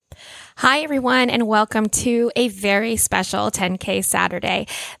Hi, everyone, and welcome to a very special 10K Saturday.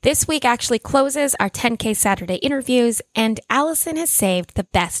 This week actually closes our 10K Saturday interviews, and Allison has saved the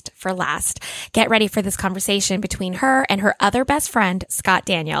best for last. Get ready for this conversation between her and her other best friend, Scott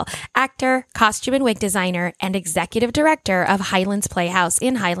Daniel, actor, costume and wig designer, and executive director of Highlands Playhouse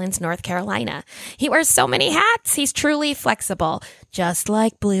in Highlands, North Carolina. He wears so many hats, he's truly flexible. Just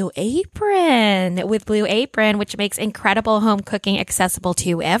like Blue Apron. With Blue Apron, which makes incredible home cooking accessible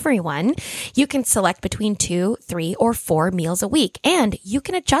to everyone, you can select between 2, 3, or 4 meals a week, and you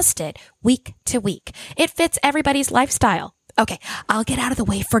can adjust it week to week. It fits everybody's lifestyle. Okay, I'll get out of the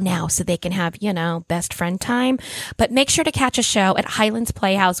way for now so they can have, best friend time. But make sure to catch a show at Highlands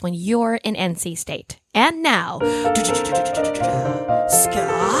Playhouse when you're in NC State. And now,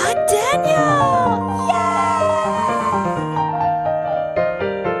 Scott Daniel! Yay!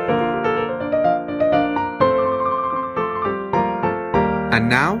 And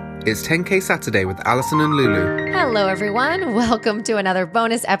now, it's 10K Saturday with Allison and Lulu. Hello, everyone. Welcome to another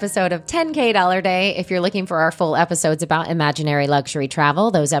bonus episode of 10K Dollar Day. If you're looking for our full episodes about imaginary luxury travel,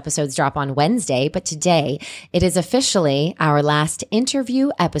 those episodes drop on Wednesday. But today, it is officially our last interview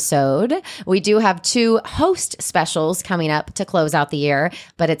episode. We do have 2 host specials coming up to close out the year,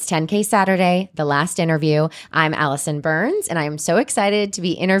 but it's 10K Saturday, the last interview. I'm Allison Burns, and I am so excited to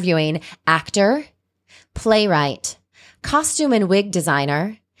be interviewing actor, playwright, costume and wig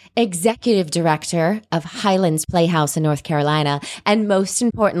designer, executive director of Highlands Playhouse in North Carolina, and most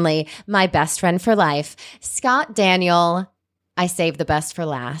importantly, my best friend for life, Scott Daniel. I saved the best for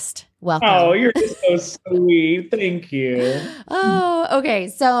last. Welcome. Oh, you're so sweet. Thank you. Oh, okay.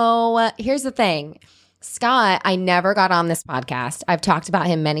 So here's the thing. Scott, I never got on this podcast. I've talked about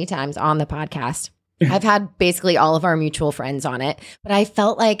him many times on the podcast. I've had basically all of our mutual friends on it, but I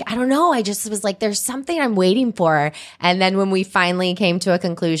felt like, I don't know, I just was like, there's something I'm waiting for. And then when we finally came to a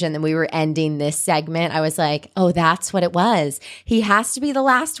conclusion that we were ending this segment, I was like, oh, that's what it was. He has to be the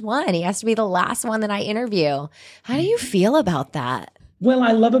last one. He has to be the last one that I interview. How do you feel about that? Well,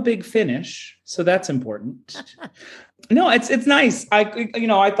 I love a big finish, so that's important. No, it's nice. I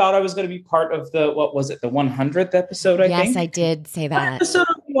thought I was going to be part of the 100th episode, I think? Yes, I did say that. What episode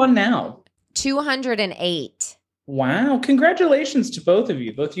are we on now? 208. Wow. Congratulations to both of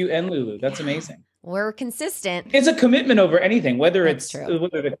you, both you and Lulu. That's amazing. We're consistent. It's a commitment over anything, whether That's whether true.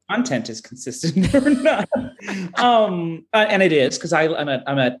 the content is consistent or not. And it is, because I'm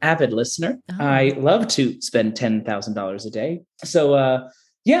an avid listener. Oh. I love to spend $10,000 a day. So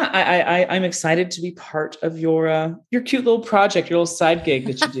I'm excited to be part of your cute little project, your little side gig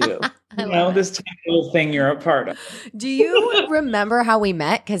that you do. This tiny little thing you're a part of. Do you remember how we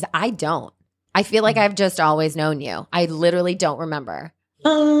met? Because I don't. I feel like I've just always known you. I literally don't remember.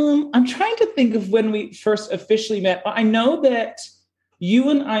 I'm trying to think of when we first officially met. I know that you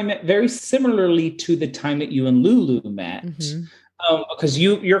and I met very similarly to the time that you and Lulu met. Mm-hmm. Because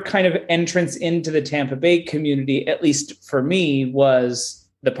your kind of entrance into the Tampa Bay community, at least for me, was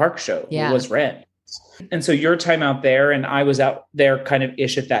the Park Show. Yeah. It was Red. And so your time out there, and I was out there kind of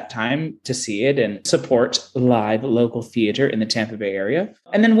ish at that time to see it and support live local theater in the Tampa Bay area.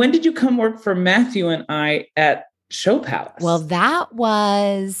 And then when did you come work for Matthew and I at Show Palace? Well, that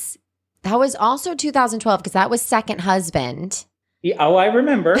was also 2012 because that was Second Husband. Yeah, I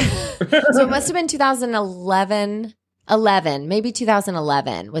remember. So it must have been 2011, maybe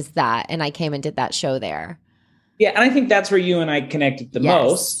 2011 was that. And I came and did that show there. Yeah. And I think that's where you and I connected the Yes.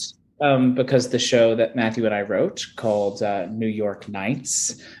 most. Because the show that Matthew and I wrote called New York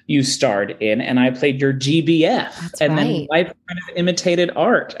Nights, you starred in, and I played your GBF. That's and right. then life kind of imitated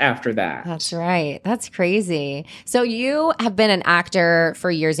art after that. That's right. That's crazy. So you have been an actor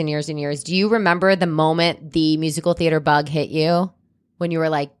for years and years and years. Do you remember the moment the musical theater bug hit you when you were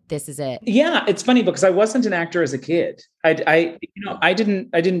like, this is it? Yeah, it's funny because I wasn't an actor as a kid. I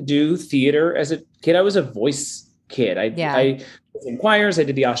didn't do theater as a kid. I was a voice kid. I was in choirs. I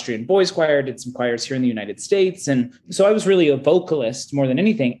did the Austrian Boys Choir. I did some choirs here in the United States. And so I was really a vocalist more than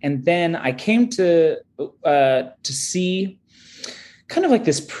anything. And then I came to see kind of like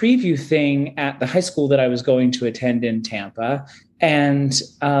this preview thing at the high school that I was going to attend in Tampa. And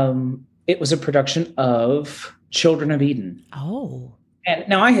it was a production of Children of Eden. Oh. And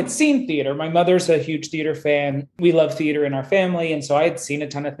now I had seen theater. My mother's a huge theater fan. We love theater in our family. And so I had seen a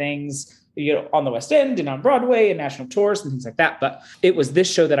ton of things, on the West End and on Broadway and national tours and things like that. But it was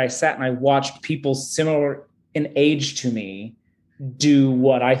this show that I sat and I watched people similar in age to me do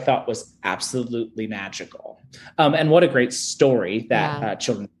what I thought was absolutely magical. And what a great story that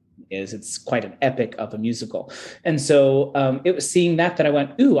Children is. It's quite an epic of a musical. And so it was seeing that I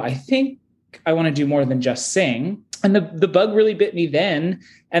went, ooh, I think I want to do more than just sing. And the bug really bit me then.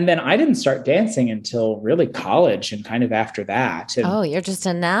 And then I didn't start dancing until really college and kind of after that. And oh, you're just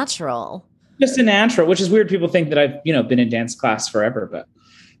a natural. Just a natural, which is weird. People think that I've, been in dance class forever, but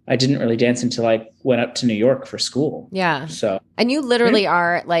I didn't really dance until I went up to New York for school. Yeah. So, and you literally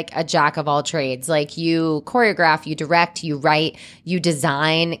are like a jack of all trades. Like you choreograph, you direct, you write, you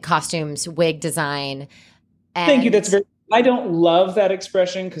design costumes, wig design. Thank you. I don't love that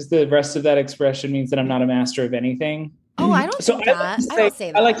expression because the rest of that expression means that I'm not a master of anything. Oh, I don't think that. I don't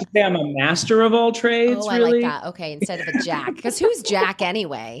say that. I like to say I'm a master of all trades. Oh, really. I like that. Okay. Instead of a jack. Because who's Jack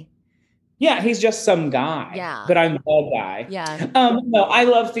anyway? Yeah, he's just some guy. Yeah. But I'm the guy. Yeah. No, I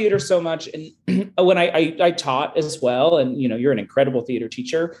love theater so much. And when I taught as well, and you're an incredible theater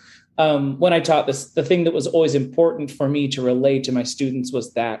teacher. When I taught this, the thing that was always important for me to relay to my students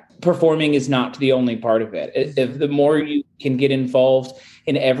was that performing is not the only part of it. If the more you can get involved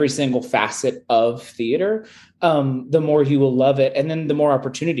in every single facet of theater, the more you will love it. And then the more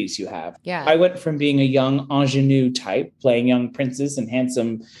opportunities you have. Yeah. I went from being a young ingenue type, playing young princes and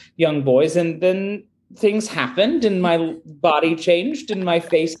handsome young boys. And then things happened and my body changed and my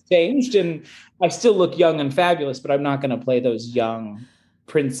face changed. And I still look young and fabulous, but I'm not going to play those young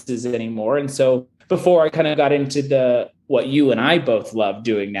princes anymore. And so before I kind of got into what you and I both love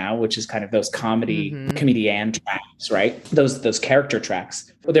doing now, which is kind of those comedian tracks, right? Those character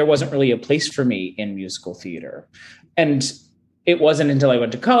tracks. But there wasn't really a place for me in musical theater. And it wasn't until I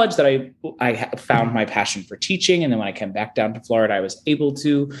went to college that I found my passion for teaching. And then when I came back down to Florida, I was able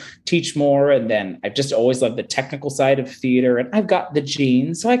to teach more. And then I've just always loved the technical side of theater. And I've got the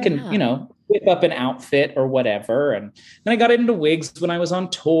genes, so I can, whip up an outfit or whatever. And then I got into wigs when I was on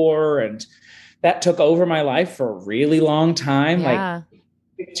tour. And that took over my life for a really long time. Yeah.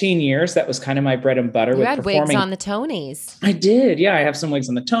 Like 15 years. That was kind of my bread and butter. You had wigs on the Tonys. I did. Yeah. I have some wigs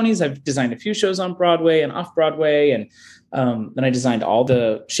on the Tonys. I've designed a few shows on Broadway and off Broadway. And then I designed all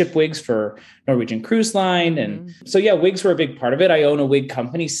the ship wigs for Norwegian Cruise Line. And so, yeah, wigs were a big part of it. I own a wig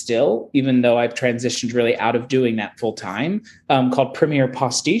company still, even though I've transitioned really out of doing that full time, called Premier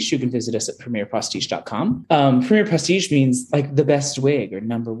Postiche. You can visit us at premierpostiche.com. Premier Postiche means like the best wig or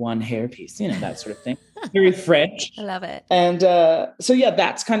number one hairpiece, that sort of thing. Very French. I love it. And so, yeah,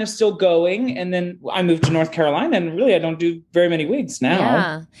 that's kind of still going. And then I moved to North Carolina and really I don't do very many wigs now.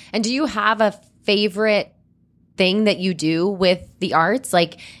 Yeah. And do you have a favorite thing that you do with the arts?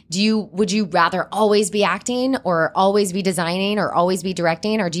 Like, would you rather always be acting or always be designing or always be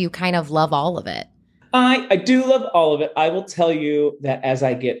directing? Or do you kind of love all of it? I do love all of it. I will tell you that as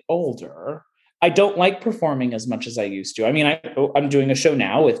I get older, I don't like performing as much as I used to. I mean, I'm doing a show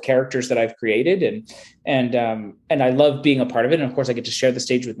now with characters that I've created and I love being a part of it. And of course I get to share the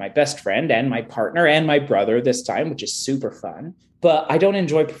stage with my best friend and my partner and my brother this time, which is super fun. But I don't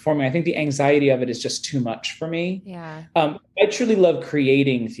enjoy performing. I think the anxiety of it is just too much for me. Yeah. I truly love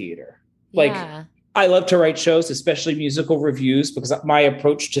creating theater. Like, I love to write shows, especially musical reviews, because my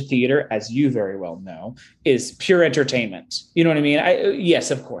approach to theater, as you very well know, is pure entertainment. You know what I mean? Yes,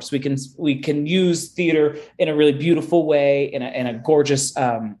 of course, we can use theater in a really beautiful way, in a gorgeous.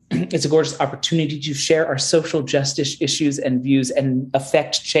 It's a gorgeous opportunity to share our social justice issues and views and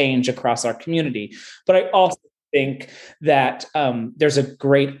affect change across our community. But I also think that there's a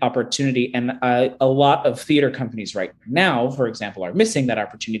great opportunity, and a lot of theater companies right now, for example, are missing that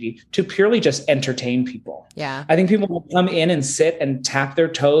opportunity to purely just entertain people. Yeah. I think people will come in and sit and tap their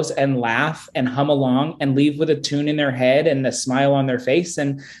toes and laugh and hum along and leave with a tune in their head and a smile on their face.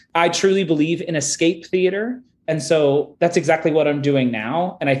 And I truly believe in escape theater. And so that's exactly what I'm doing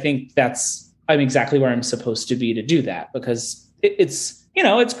now. And I think I'm exactly where I'm supposed to be to do that, because it's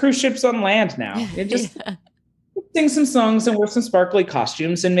cruise ships on land now. It just sing some songs and wear some sparkly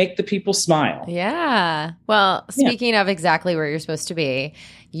costumes and make the people smile. Yeah. Well, speaking of exactly where you're supposed to be,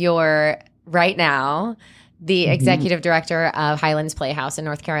 you're right now the executive director of Highlands Playhouse in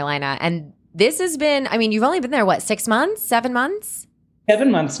North Carolina. And this has been, you've only been there, 6 months, 7 months? 7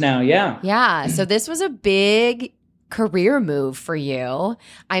 months now, yeah. Yeah. So this was a big career move for you.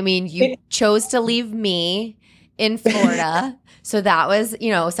 You chose to leave me in Florida. So that was,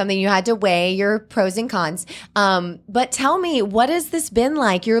 something you had to weigh your pros and cons. But tell me, what has this been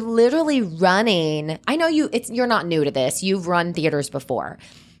like? You're literally running. I know you're not new to this. You've run theaters before,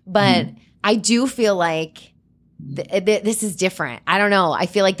 but I do feel like this is different. I don't know. I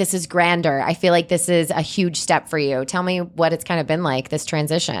feel like this is grander. I feel like this is a huge step for you. Tell me what it's kind of been like, this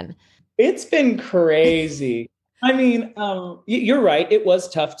transition. It's been crazy. You're right. It was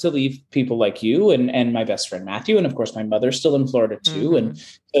tough to leave people like you and my best friend, Matthew. And of course, my mother's still in Florida too. Mm-hmm. And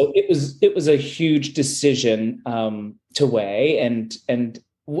so it was a huge decision to weigh. And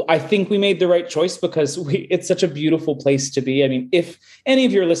I think we made the right choice because it's such a beautiful place to be. I mean, if any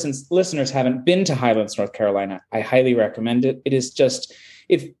of your listeners haven't been to Highlands, North Carolina, I highly recommend it. It is just,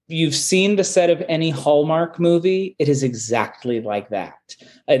 if you've seen the set of any Hallmark movie, it is exactly like that.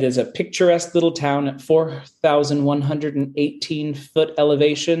 It is a picturesque little town at 4,118 foot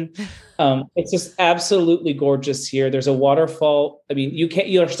elevation. It's just absolutely gorgeous here. There's a waterfall. I mean,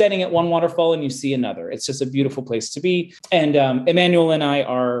 you're standing at one waterfall and you see another. It's just a beautiful place to be. And Emmanuel and I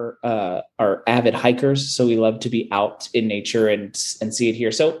are avid hikers, so we love to be out in nature and see it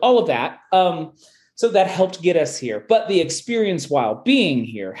here. So all of that. So that helped get us here. But the experience while being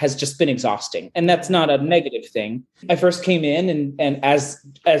here has just been exhausting. And that's not a negative thing. I first came in and as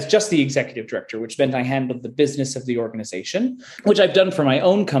just the executive director, which meant I handled the business of the organization, which I've done for my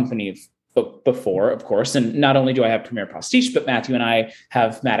own company before, of course. And not only do I have Premier Pastiche, but Matthew and I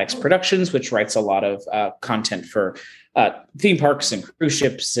have Maddox Productions, which writes a lot of content for theme parks and cruise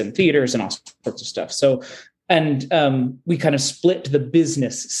ships and theaters and all sorts of stuff. So and we kind of split the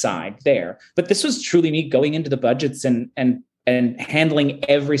business side there. But this was truly me going into the budgets and handling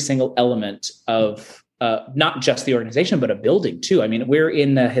every single element of not just the organization, but a building too. I mean, we're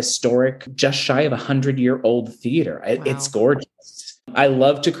in a historic, just shy of 100-year-old theater. Wow. It's gorgeous. I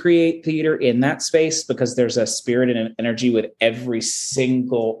love to create theater in that space because there's a spirit and an energy with every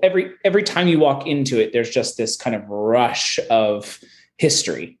time you walk into it, there's just this kind of rush of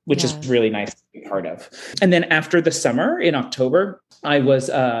history, which is really nice to be part of. And then after the summer in October, I was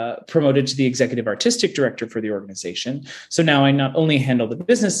promoted to the executive artistic director for the organization. So now I not only handle the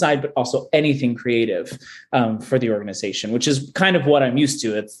business side, but also anything creative for the organization, which is kind of what I'm used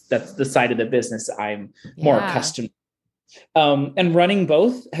to. That's the side of the business I'm more accustomed to. And running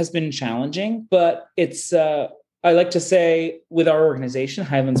both has been challenging, but it's I like to say with our organization,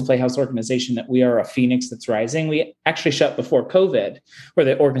 Highlands Playhouse Organization, that we are a phoenix that's rising. We actually shut before COVID, or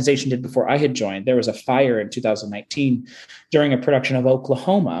the organization did before I had joined. There was a fire in 2019 during a production of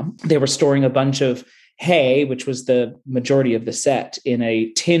Oklahoma. They were storing a bunch of hay, which was the majority of the set, in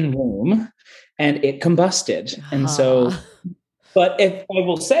a tin room, and it combusted. And so, but if I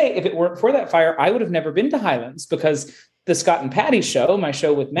will say, if it weren't for that fire, I would have never been to Highlands, because the Scott and Patty show, my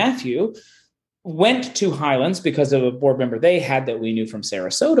show with Matthew, went to Highlands because of a board member they had that we knew from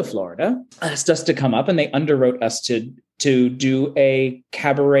Sarasota, Florida, asked us to come up, and they underwrote us to do a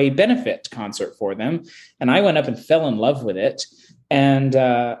cabaret benefit concert for them. And I went up and fell in love with it. And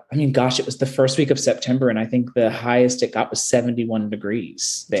I mean, gosh, it was the first week of September, and I think the highest it got was 71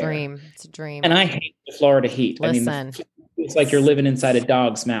 degrees there. It's a dream. And I hate the Florida heat. Listen. I mean, it's like you're living inside a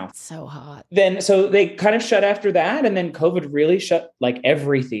dog's mouth. So hot. So they kind of shut after that. And then COVID really shut, like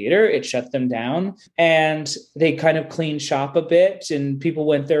every theater, it shut them down, and they kind of cleaned shop a bit, and people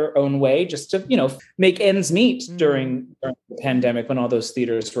went their own way just to, make ends meet during the pandemic when all those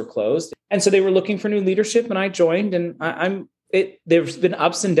theaters were closed. And so they were looking for new leadership, and I joined, and there's been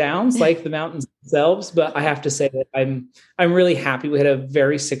ups and downs like the mountains themselves, but I have to say that I'm really happy. We had a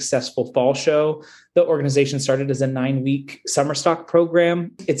very successful fall show. The organization started as a 9-week summer stock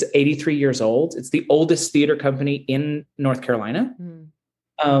program. It's 83 years old. It's the oldest theater company in North Carolina.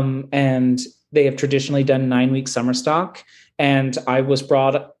 And they have traditionally done 9-week summer stock. And I was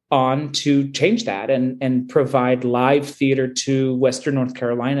brought on to change that and provide live theater to Western North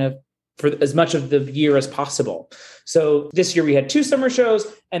Carolina for as much of the year as possible. So this year we had 2 summer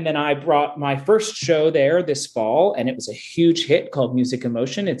shows, and then I brought my first show there this fall, and it was a huge hit called Music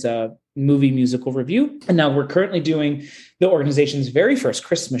Emotion. It's a movie musical review. And now we're currently doing the organization's very first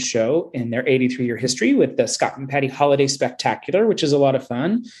Christmas show in their 83-year history with the Scott and Patty Holiday Spectacular, which is a lot of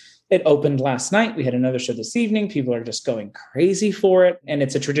fun. It opened last night. We had another show this evening. People are just going crazy for it. And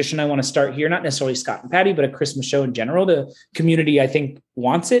it's a tradition I want to start here, not necessarily Scott and Patty, but a Christmas show in general. The community, I think,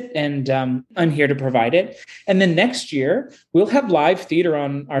 wants it, and I'm here to provide it. And then next year, we'll have live theater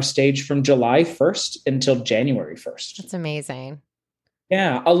on our stage from July 1st until January 1st. That's amazing.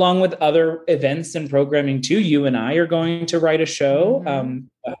 Yeah, along with other events and programming too. You and I are going to write a show,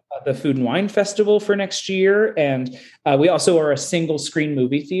 the Food and Wine Festival for next year. And we also are a single screen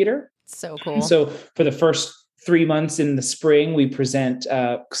movie theater. So cool. And so for the first 3 months in the spring, we present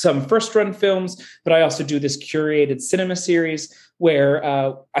some first run films, but I also do this curated cinema series where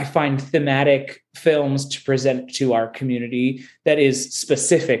I find thematic films to present to our community that is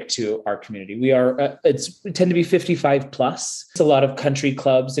specific to our community. We tend to be 55 plus. It's a lot of country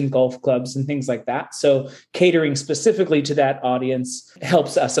clubs and golf clubs and things like that. So catering specifically to that audience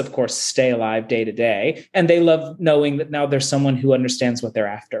helps us, of course, stay alive day to day. And they love knowing that now there's someone who understands what they're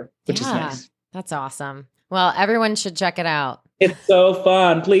after, which is nice. That's awesome. Well, everyone should check it out. It's so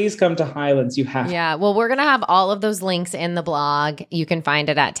fun. Please come to Highlands. You have to. Yeah. Well, we're going to have all of those links in the blog. You can find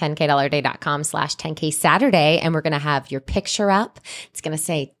it at 10kdollarday.com/10k Saturday. And we're going to have your picture up. It's going to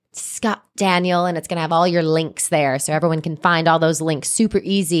say Scott Daniel, and it's going to have all your links there. So everyone can find all those links super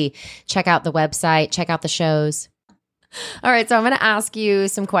easy. Check out the website, check out the shows. All right. So I'm going to ask you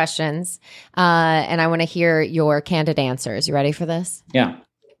some questions and I want to hear your candid answers. You ready for this? Yeah.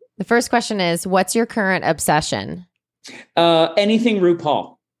 The first question is, what's your current obsession? Anything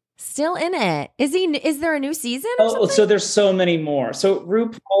RuPaul. Still in it. Is there a new season or something? So there's so many more. So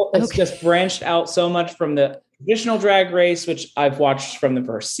RuPaul has just branched out so much from the traditional Drag Race, which I've watched from the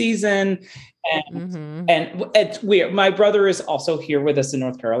first season. And it's weird. My brother is also here with us in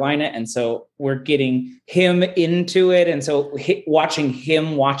North Carolina. And so we're getting him into it. And so watching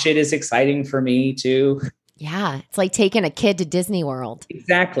him watch it is exciting for me too. Yeah, it's like taking a kid to Disney World.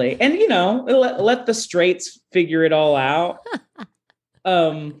 Exactly. And, let the straights figure it all out.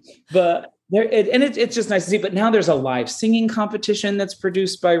 But it's just nice to see. But now there's a live singing competition that's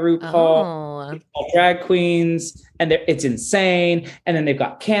produced by RuPaul. It's all drag queens, and it's insane. And then they've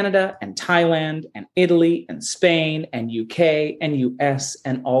got Canada and Thailand and Italy and Spain and UK and US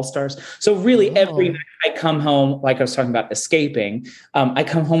and All Stars. So really every night I come home, like I was talking about escaping, I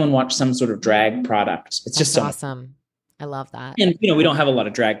come home and watch some sort of drag product. It's just so awesome. I love that. And, we don't have a lot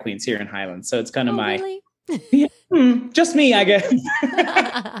of drag queens here in Highlands. So it's kind of really? Just me, I guess.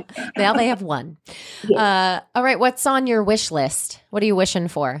 Now they have one. All right. What's on your wish list? What are you wishing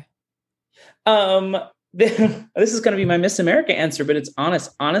for? This is going to be my Miss America answer, but it's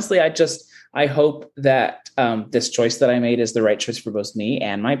honest. Honestly, I hope that this choice that I made is the right choice for both me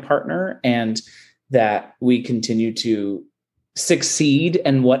and my partner, and that we continue to succeed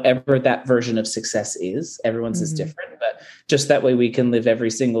in whatever that version of success is. Everyone's is different, but just that way we can live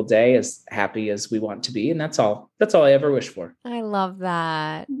every single day as happy as we want to be. And that's all I ever wish for. I love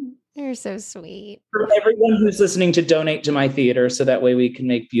that. You're so sweet. For everyone who's listening, to donate to my theater so that way we can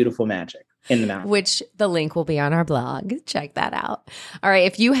make beautiful magic in the mountain. Which the link will be on our blog. Check that out. All right.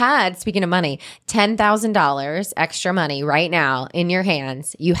 If you had, speaking of money, $10,000 extra money right now in your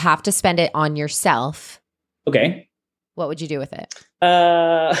hands, you have to spend it on yourself. Okay. What would you do with it?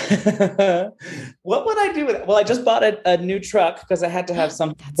 What would I do with it? Well, I just bought a new truck because I had to have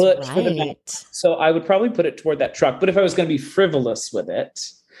some foot for the night. So I would probably put it toward that truck. But if I was going to be frivolous with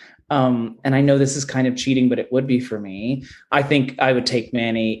it, and I know this is kind of cheating, but it would be for me, I think I would take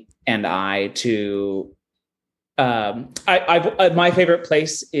Manny and I to my favorite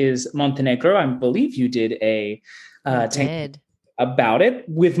place is Montenegro. I believe you did a tank about it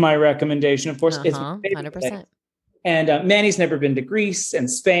with my recommendation, of course. It's 100%. And Manny's never been to Greece and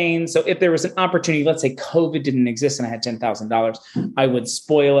Spain. So if there was an opportunity, let's say COVID didn't exist and I had $10,000, I would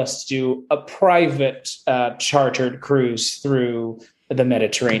spoil us to do a private chartered cruise through the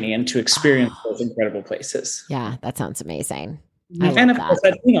Mediterranean to experience those incredible places. Yeah, that sounds amazing. And of course,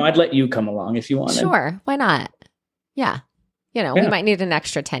 I'd let you come along if you wanted. Sure, why not? Yeah. We might need an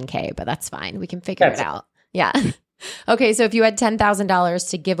extra 10K, but that's fine. We can figure it out. Yeah. Okay, so if you had $10,000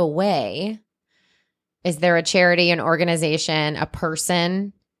 to give away, is there a charity, an organization, a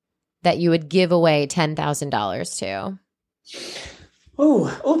person that you would give away $10,000 to?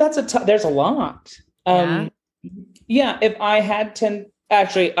 Oh, there's a lot. Yeah, if I had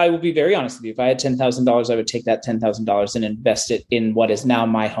actually, I will be very honest with you. If I had $10,000, I would take that $10,000 and invest it in what is now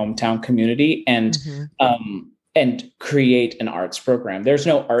my hometown community and create an arts program. There's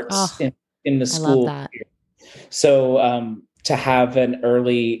no arts in the school. I love that. So to have an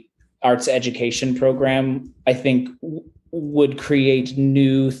early arts education program, I think would create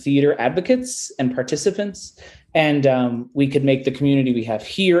new theater advocates and participants. And we could make the community we have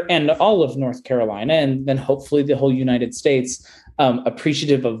here and all of North Carolina, and then hopefully the whole United States,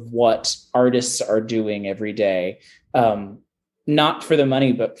 appreciative of what artists are doing every day. Not for the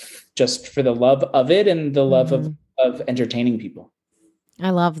money, but just for the love of it and the love of entertaining people. I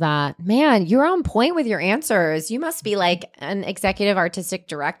love that. Man, you're on point with your answers. You must be like an executive artistic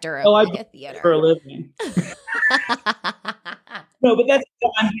director of a theater. For a living. No, but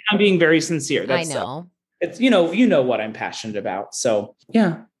I'm being very sincere. I know. It's, you know what I'm passionate about. So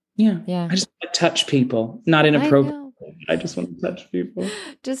yeah. I just want to touch people, not inappropriate. I just want to touch people.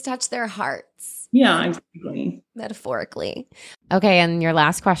 Just touch their hearts. Yeah, exactly. Metaphorically. Okay. And your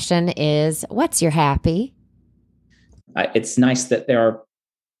last question is, what's your happy? It's nice that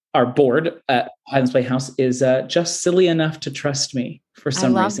our board at Highlands Playhouse is just silly enough to trust me for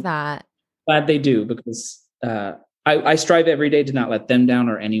some reason. I love that. Glad they do, because I strive every day to not let them down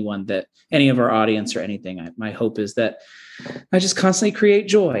or any of our audience or anything. My hope is that I just constantly create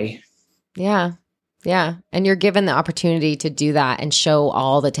joy. Yeah. Yeah. And you're given the opportunity to do that and show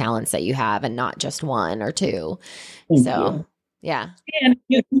all the talents that you have and not just one or two. Thank so, you. Yeah. And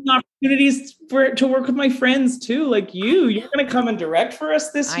opportunities to work with my friends too, like you. You're going to come and direct for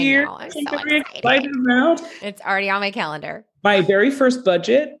us this year. I'm so excited about. It's already on my calendar. My very first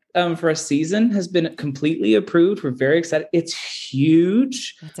budget for a season has been completely approved. We're very excited. It's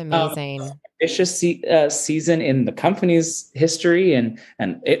huge. That's amazing. Ambitious season in the company's history, and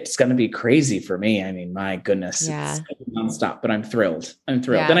it's going to be crazy for me. I mean, my goodness, it's nonstop. But I'm thrilled.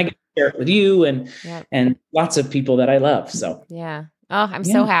 Yeah. And I get to share it with you and lots of people that I love. So yeah. Oh, I'm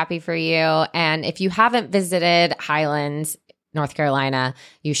so happy for you. And if you haven't visited Highlands, North Carolina,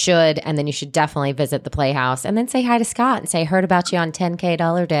 you should. And then you should definitely visit the Playhouse and then say hi to Scott and say, heard about you on 10K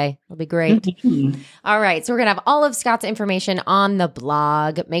Dollar Day. It'll be great. All right. So we're going to have all of Scott's information on the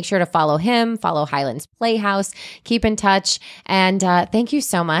blog. Make sure to follow him, follow Highlands Playhouse, keep in touch. And thank you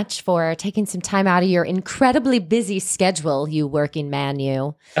so much for taking some time out of your incredibly busy schedule, you working man,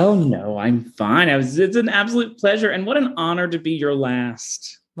 you. Oh, no, I'm fine. It's an absolute pleasure. And what an honor to be your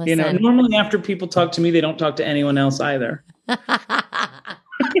last. Listen. Normally after people talk to me, they don't talk to anyone else either.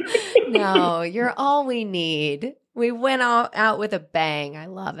 No, you're all we need. We went out with a bang. I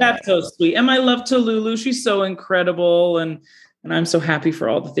love it. That's so sweet. And my love to Lulu. She's so incredible. And I'm so happy for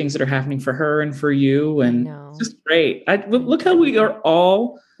all the things that are happening for her and for you. And it's just great. Look how we are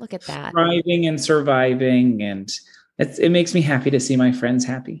all look at that thriving and surviving. And it makes me happy to see my friends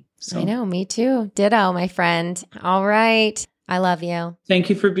happy. So I know, me too. Ditto, my friend. All right. I love you. Thank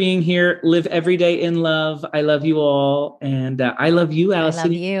you for being here. Live every day in love. I love you all. And I love you, Allison. I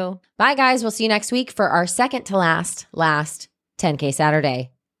love you. Bye, guys. We'll see you next week for our second to last 10K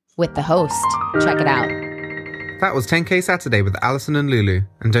Saturday with the host. Check it out. That was 10K Saturday with Allison and Lulu.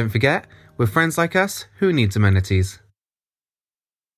 And don't forget, we're friends like us who needs amenities.